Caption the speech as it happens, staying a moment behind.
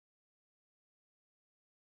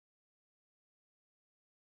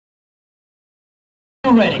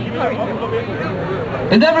you ready?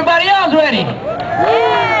 Is everybody else ready?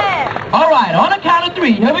 Yeah! All right, on the count of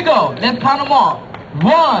 3, here we go. Let's count them all.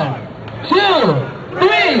 1, 2,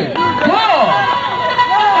 3, go!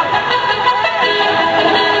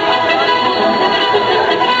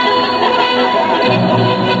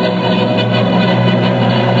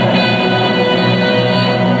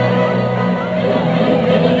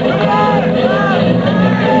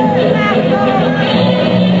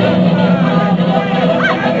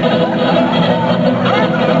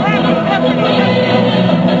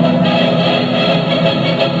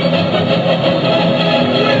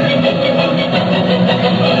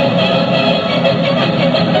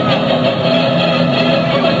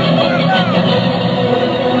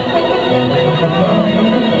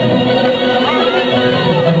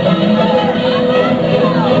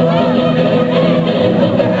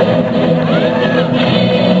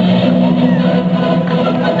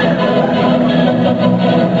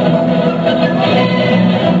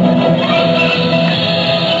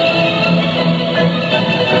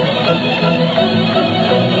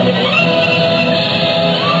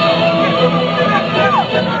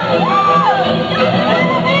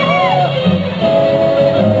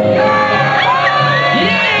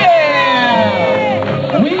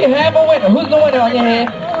 Who's the winner on your head?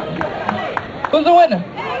 Who's the winner?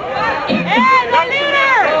 Hey, the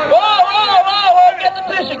leader! Whoa, get the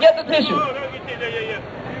tissue, get the tissue.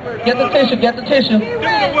 Get the tissue, get the tissue.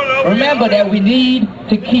 Remember that we need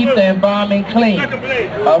to keep the environment clean.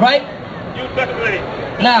 All right?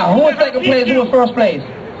 Now, who in second place, who in first place?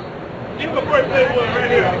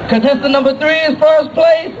 Contestant number 3 is first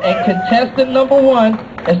place, and contestant number 1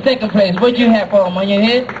 is second place. What do you have for them on your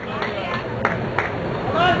head?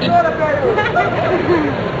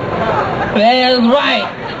 That's right.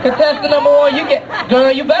 Contestant number 1, you get,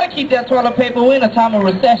 girl, you better keep that toilet paper in a time of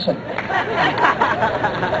recession.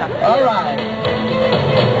 All right.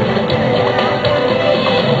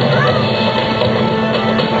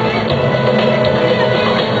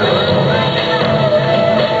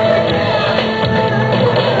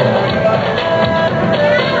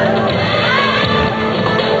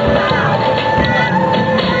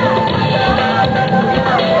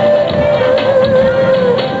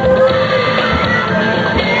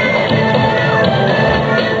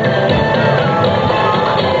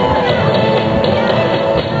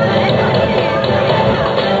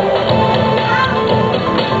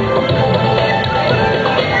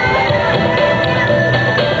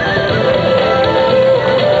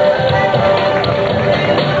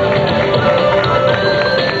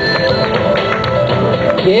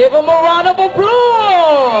 Give him a round of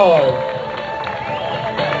applause!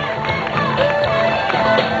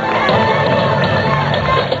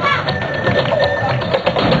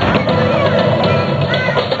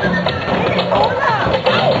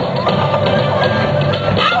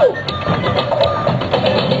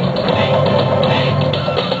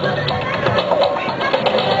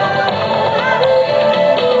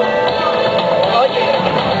 Oh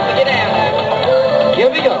yeah, get down. Here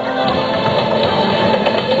we go.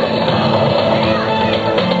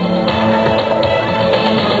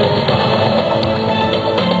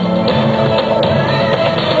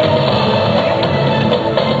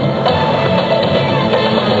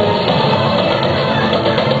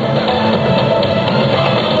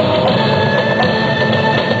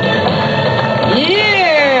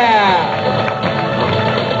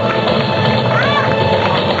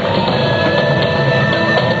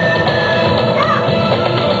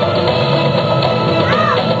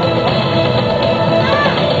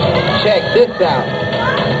 Check this out.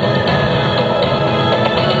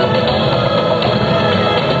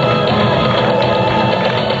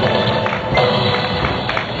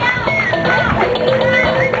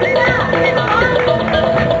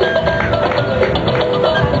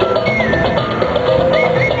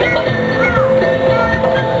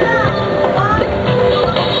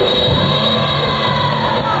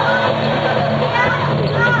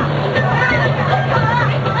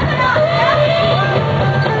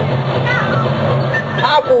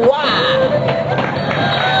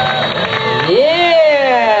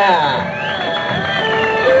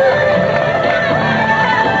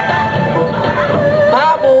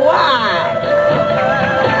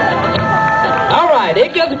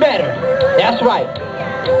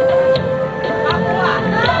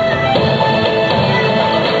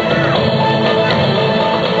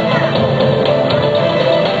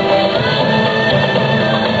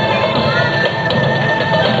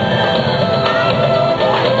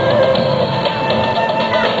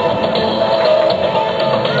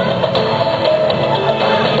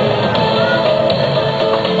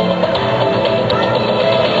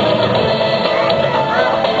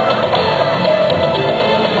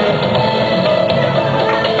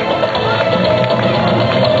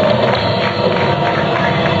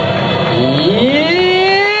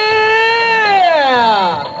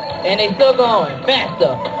 still going.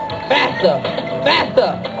 Faster, faster,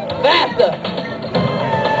 faster, faster.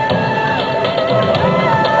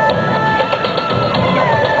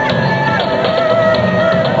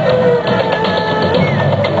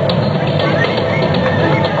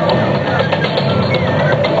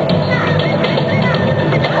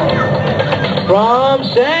 From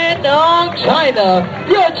Shandong, China,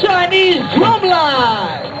 your Chinese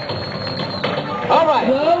drumline. All right.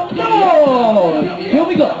 So, here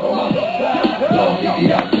we go.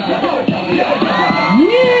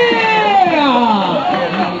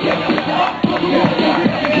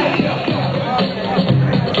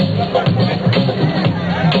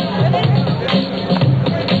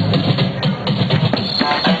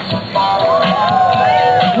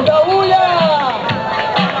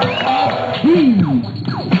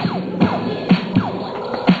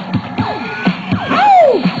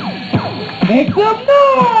 Make some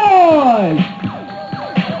noise!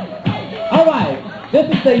 Alright, this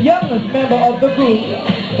is the youngest member of the group.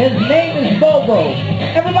 His name is Bobo.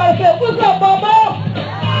 Everybody say, what's up, Bobo?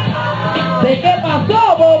 Say, get my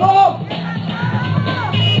soul, Bobo!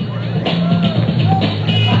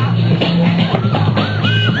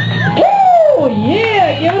 Woo!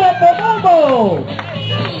 Yeah, give it up for Bobo!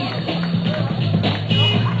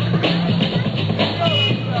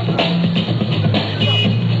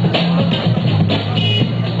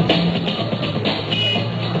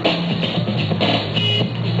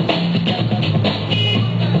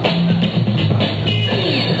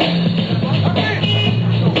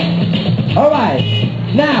 Alright,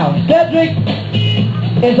 now Cedric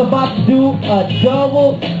is about to do a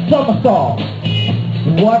double somersault.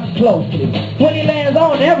 Watch closely. When he lands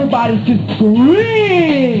on, everybody should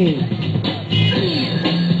scream!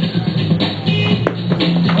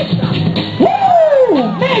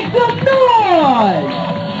 Woo! Make some noise!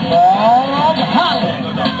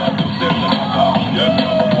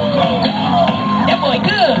 That boy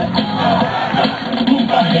good!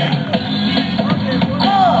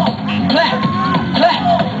 Clap, clap,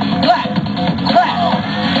 clap, clap,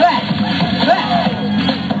 clap, clap.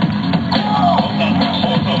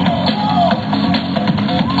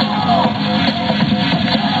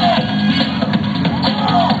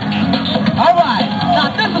 All right, now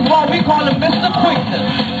this is why we call him Mr. Quickness.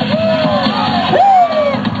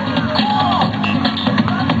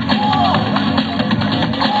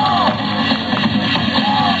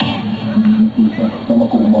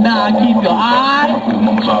 Now keep your eye on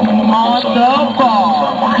the ball.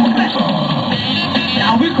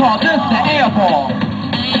 Now we call this the air ball.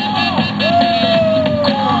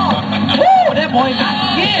 Woo, that boy got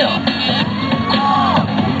skill.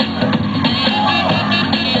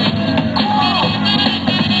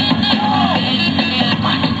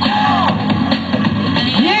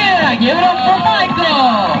 Yeah, give it up for Michael.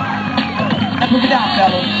 Now put it down,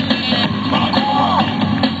 fellas.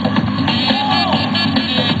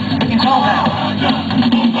 Hold out.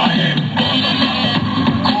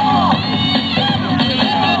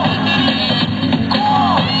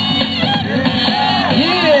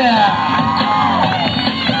 Yeah.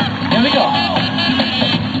 Here we go.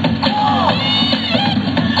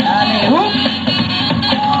 Alley hoop.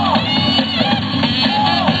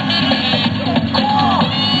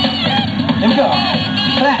 Here we go.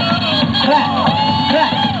 Clap, clap,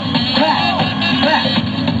 clap, clap, clap.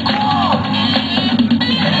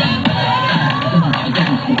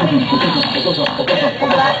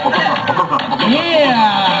 Yeah!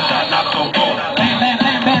 Bam, bam,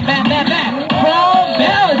 bam, bam, bam, bam, bam! From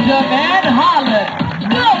Belgium and Holland,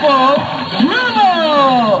 double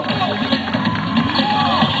dribble!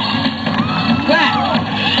 Clap!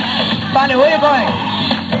 Bonnie, where you going?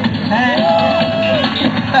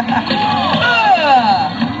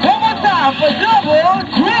 One more time for double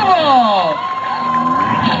dribble!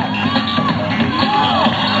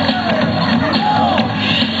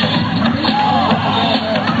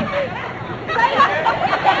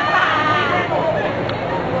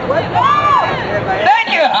 Thank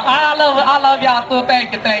you. I love y'all so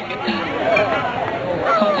thank you.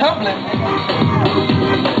 So tumbling.